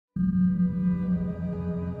The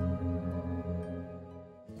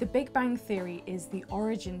Big Bang Theory is the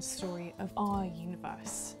origin story of our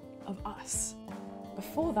universe, of us.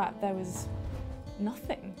 Before that, there was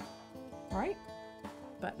nothing, right?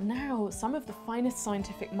 But now, some of the finest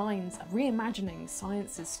scientific minds are reimagining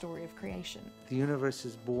science's story of creation. The universe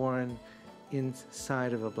is born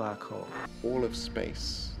inside of a black hole. All of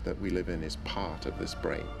space that we live in is part of this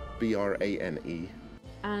brain, B-R-A-N-E.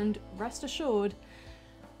 And rest assured,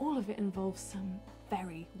 all of it involves some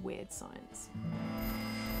very weird science.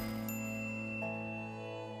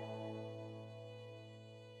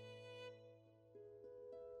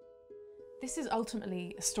 This is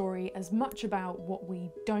ultimately a story as much about what we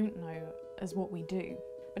don't know as what we do.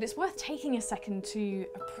 But it's worth taking a second to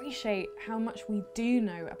appreciate how much we do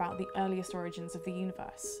know about the earliest origins of the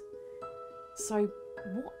universe. So,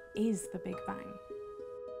 what is the Big Bang?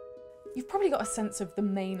 You've probably got a sense of the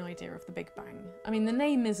main idea of the Big Bang. I mean, the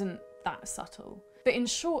name isn't that subtle. But in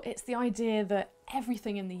short, it's the idea that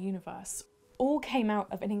everything in the universe all came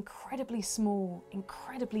out of an incredibly small,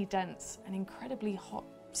 incredibly dense, and incredibly hot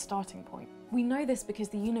starting point. We know this because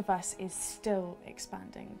the universe is still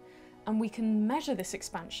expanding, and we can measure this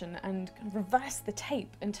expansion and reverse the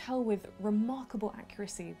tape and tell with remarkable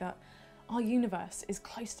accuracy that our universe is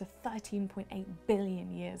close to 13.8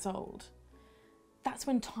 billion years old. That's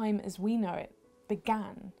when time as we know it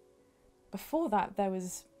began. Before that, there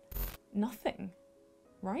was nothing,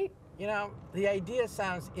 right? You know, the idea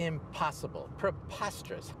sounds impossible,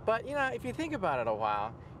 preposterous. But, you know, if you think about it a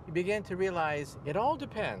while, you begin to realize it all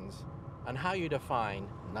depends on how you define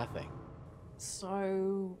nothing.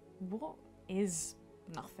 So, what is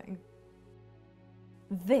nothing?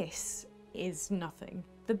 This is nothing.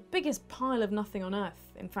 The biggest pile of nothing on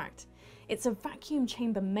Earth, in fact. It's a vacuum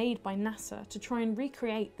chamber made by NASA to try and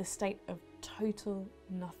recreate the state of total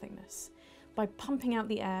nothingness by pumping out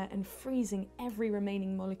the air and freezing every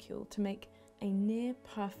remaining molecule to make a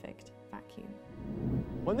near-perfect vacuum.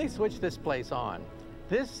 When they switch this place on,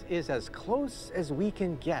 this is as close as we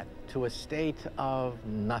can get to a state of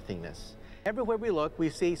nothingness. Everywhere we look, we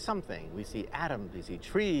see something. We see atoms, we see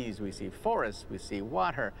trees, we see forests, we see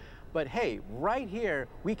water. But hey, right here,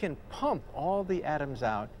 we can pump all the atoms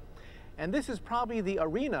out. And this is probably the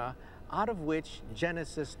arena out of which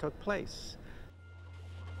Genesis took place.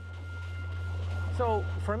 So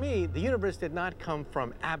for me, the universe did not come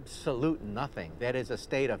from absolute nothing. That is a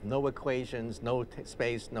state of no equations, no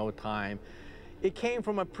space, no time. It came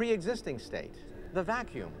from a pre-existing state, the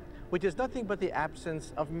vacuum, which is nothing but the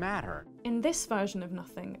absence of matter. In this version of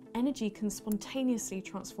nothing, energy can spontaneously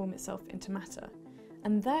transform itself into matter,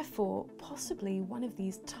 and therefore, possibly one of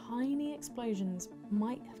these tiny explosions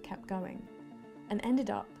might have kept going and ended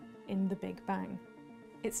up in the Big Bang.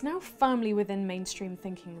 It's now firmly within mainstream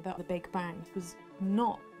thinking that the Big Bang was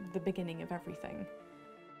not the beginning of everything.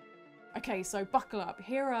 Okay, so buckle up.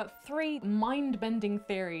 Here are 3 mind-bending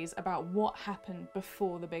theories about what happened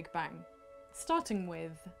before the Big Bang. Starting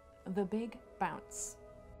with the Big Bounce.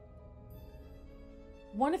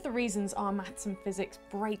 One of the reasons our maths and physics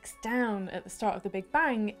breaks down at the start of the Big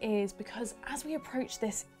Bang is because as we approach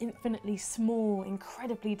this infinitely small,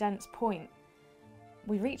 incredibly dense point,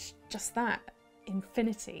 we reach just that,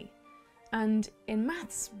 infinity. And in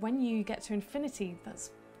maths, when you get to infinity,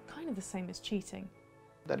 that's kind of the same as cheating.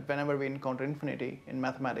 That whenever we encounter infinity in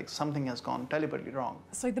mathematics, something has gone deliberately wrong.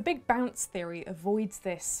 So the Big Bounce theory avoids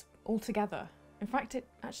this altogether. In fact, it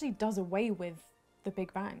actually does away with the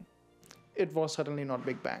Big Bang. It was certainly not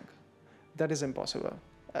Big Bang. That is impossible.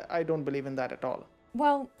 I don't believe in that at all.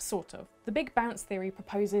 Well, sort of. The Big Bounce theory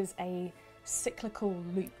proposes a cyclical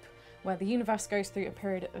loop where the universe goes through a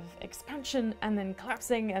period of expansion and then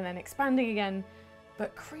collapsing and then expanding again,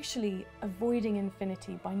 but crucially avoiding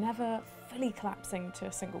infinity by never fully collapsing to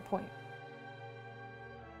a single point.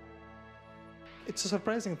 It's a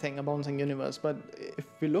surprising thing, a bouncing universe, but if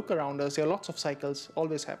we look around us, there are lots of cycles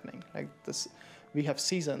always happening. Like this, we have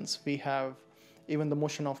seasons, we have even the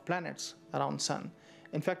motion of planets around sun.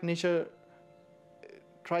 In fact, nature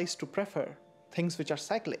tries to prefer things which are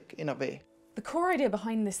cyclic in a way. The core idea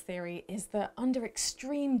behind this theory is that under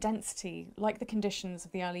extreme density, like the conditions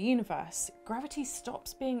of the early universe, gravity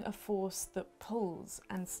stops being a force that pulls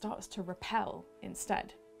and starts to repel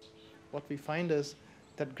instead. What we find is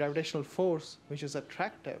that gravitational force, which is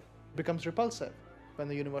attractive, becomes repulsive when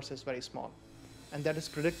the universe is very small. And that is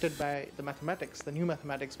predicted by the mathematics, the new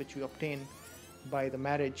mathematics which we obtain by the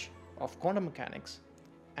marriage of quantum mechanics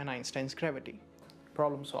and Einstein's gravity.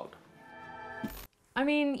 Problem solved. I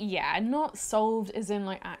mean, yeah, not solved as in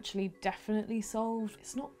like actually definitely solved.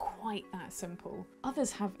 It's not quite that simple.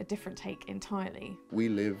 Others have a different take entirely. We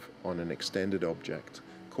live on an extended object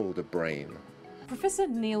called a brain. Professor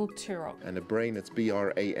Neil Turok. And a brain, it's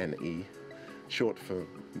B-R-A-N-E, short for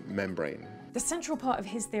membrane. The central part of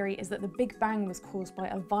his theory is that the Big Bang was caused by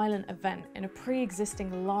a violent event in a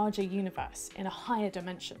pre-existing larger universe in a higher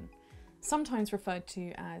dimension, sometimes referred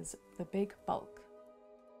to as the Big Bulk.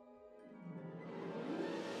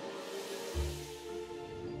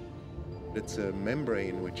 It's a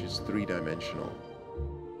membrane which is three-dimensional.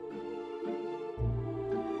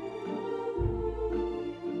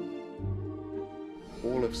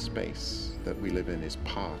 All of space that we live in is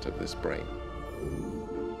part of this brain.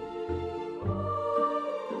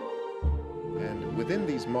 And within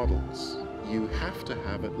these models, you have to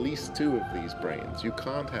have at least two of these brains. You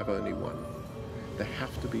can't have only one. There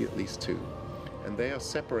have to be at least two. And they are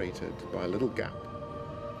separated by a little gap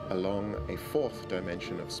along a fourth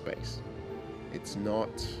dimension of space. It's not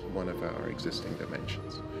one of our existing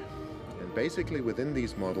dimensions. And basically within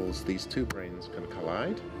these models, these two brains can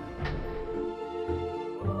collide.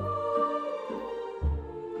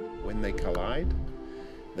 When they collide,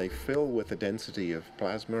 they fill with a density of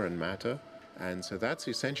plasma and matter. And so that's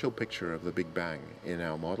the essential picture of the Big Bang in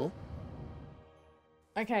our model.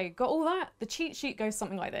 Okay, got all that? The cheat sheet goes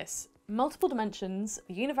something like this. Multiple dimensions,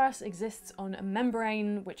 the universe exists on a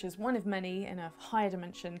membrane, which is one of many in a higher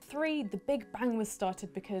dimension. 3, the Big Bang was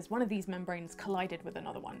started because one of these membranes collided with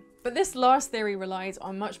another one. But this last theory relies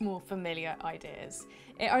on much more familiar ideas.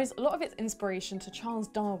 It owes a lot of its inspiration to Charles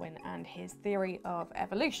Darwin and his theory of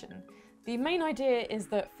evolution. The main idea is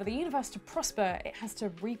that for the universe to prosper, it has to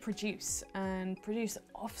reproduce and produce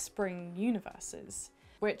offspring universes,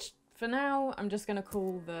 which for now I'm just going to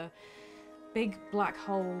call the Big Black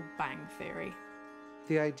Hole Bang Theory.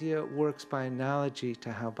 The idea works by analogy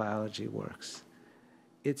to how biology works.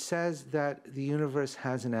 It says that the universe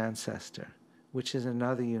has an ancestor, which is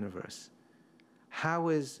another universe. How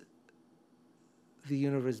is the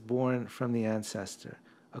universe born from the ancestor?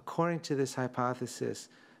 According to this hypothesis,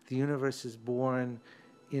 the universe is born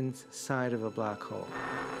inside of a black hole.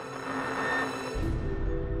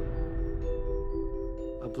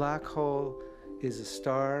 A black hole is a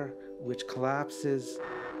star which collapses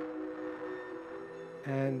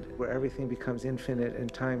and where everything becomes infinite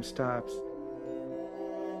and time stops.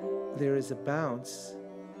 There is a bounce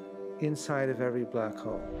inside of every black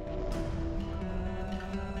hole.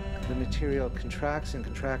 The material contracts and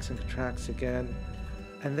contracts and contracts again,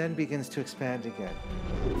 and then begins to expand again.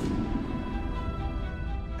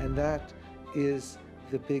 And that is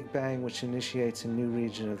the Big Bang, which initiates a new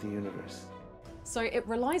region of the universe. So it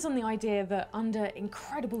relies on the idea that under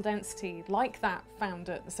incredible density, like that found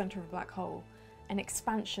at the center of a black hole, an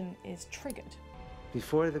expansion is triggered.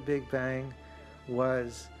 Before the Big Bang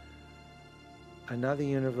was another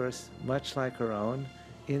universe much like our own.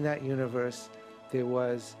 In that universe, there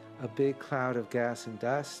was a big cloud of gas and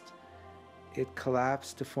dust. It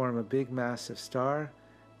collapsed to form a big massive star.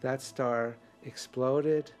 That star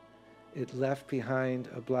exploded. It left behind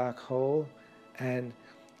a black hole, and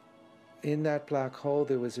in that black hole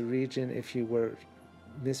there was a region, if you were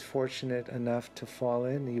misfortunate enough to fall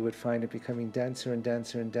in, you would find it becoming denser and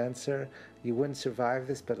denser and denser. You wouldn't survive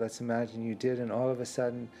this, but let's imagine you did, and all of a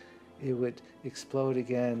sudden it would explode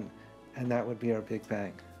again, and that would be our Big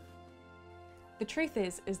Bang. The truth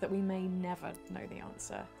is that we may never know the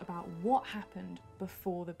answer about what happened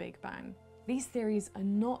before the Big Bang. These theories are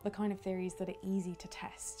not the kind of theories that are easy to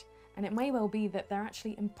test, and it may well be that they're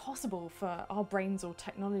actually impossible for our brains or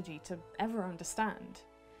technology to ever understand.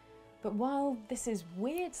 But while this is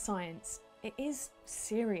weird science, it is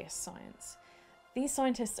serious science. These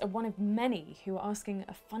scientists are one of many who are asking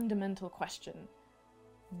a fundamental question: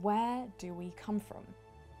 where do we come from?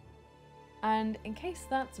 And in case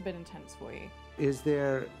that's a bit intense for you, is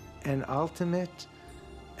there an ultimate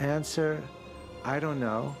answer? I don't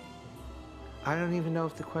know. I don't even know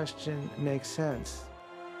if the question makes sense.